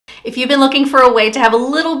If you've been looking for a way to have a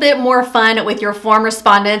little bit more fun with your form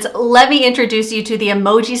respondents, let me introduce you to the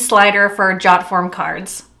emoji slider for Jotform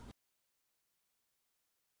cards.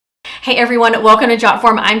 Hey everyone, welcome to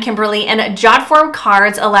Jotform. I'm Kimberly, and Jotform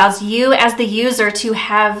cards allows you as the user to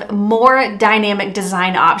have more dynamic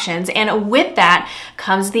design options, and with that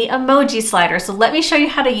comes the emoji slider. So let me show you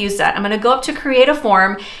how to use that. I'm going to go up to create a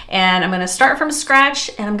form, and I'm going to start from scratch,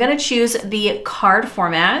 and I'm going to choose the card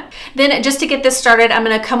format. Then just to get this started, I'm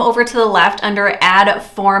going to come over to the left under add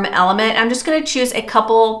form element. I'm just going to choose a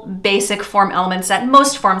couple basic form elements that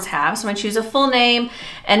most forms have. So I'm going to choose a full name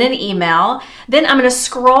and an email. Then I'm going to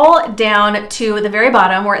scroll down to the very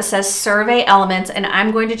bottom where it says survey elements, and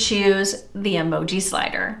I'm going to choose the emoji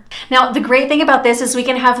slider. Now, the great thing about this is we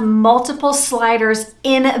can have multiple sliders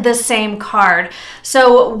in the same card.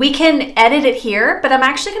 So we can edit it here, but I'm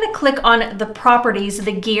actually going to click on the properties,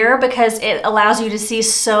 the gear, because it allows you to see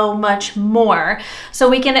so much more. So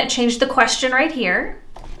we can change the question right here.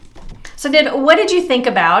 So what did you think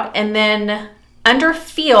about? And then under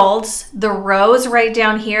fields, the rows right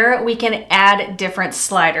down here, we can add different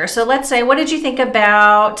sliders. So let's say, what did you think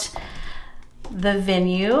about the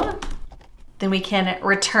venue? Then we can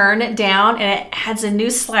return down, and it adds a new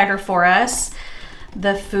slider for us.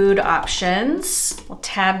 The food options, we'll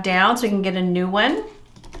tab down so we can get a new one.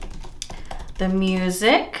 The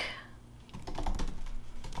music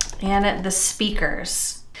and the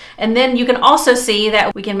speakers. And then you can also see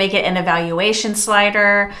that we can make it an evaluation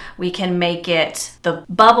slider. We can make it the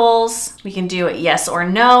bubbles. We can do it yes or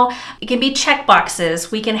no. It can be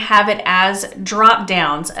checkboxes. We can have it as drop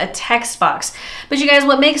downs, a text box. But you guys,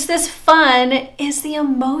 what makes this fun is the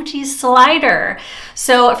emoji slider.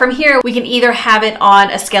 So from here, we can either have it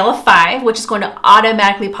on a scale of 5, which is going to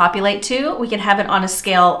automatically populate to. We can have it on a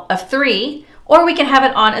scale of 3, or we can have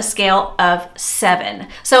it on a scale of 7.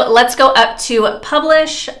 So let's go up to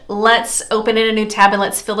publish. Let's open in a new tab and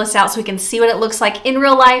let's fill this out so we can see what it looks like in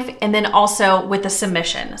real life and then also with the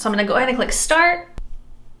submission. So I'm gonna go ahead and click start.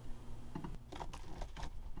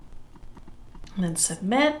 And then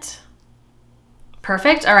submit.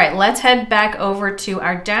 Perfect. All right, let's head back over to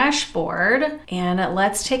our dashboard and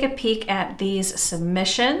let's take a peek at these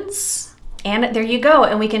submissions. And there you go.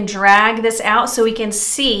 And we can drag this out so we can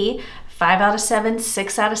see 5 out of 7,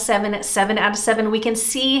 6 out of 7, 7 out of 7. We can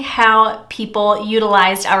see how people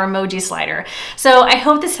utilized our emoji slider. So I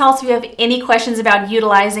hope this helps. If you have any questions about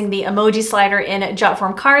utilizing the emoji slider in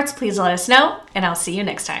Jotform cards, please let us know, and I'll see you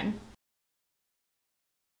next time.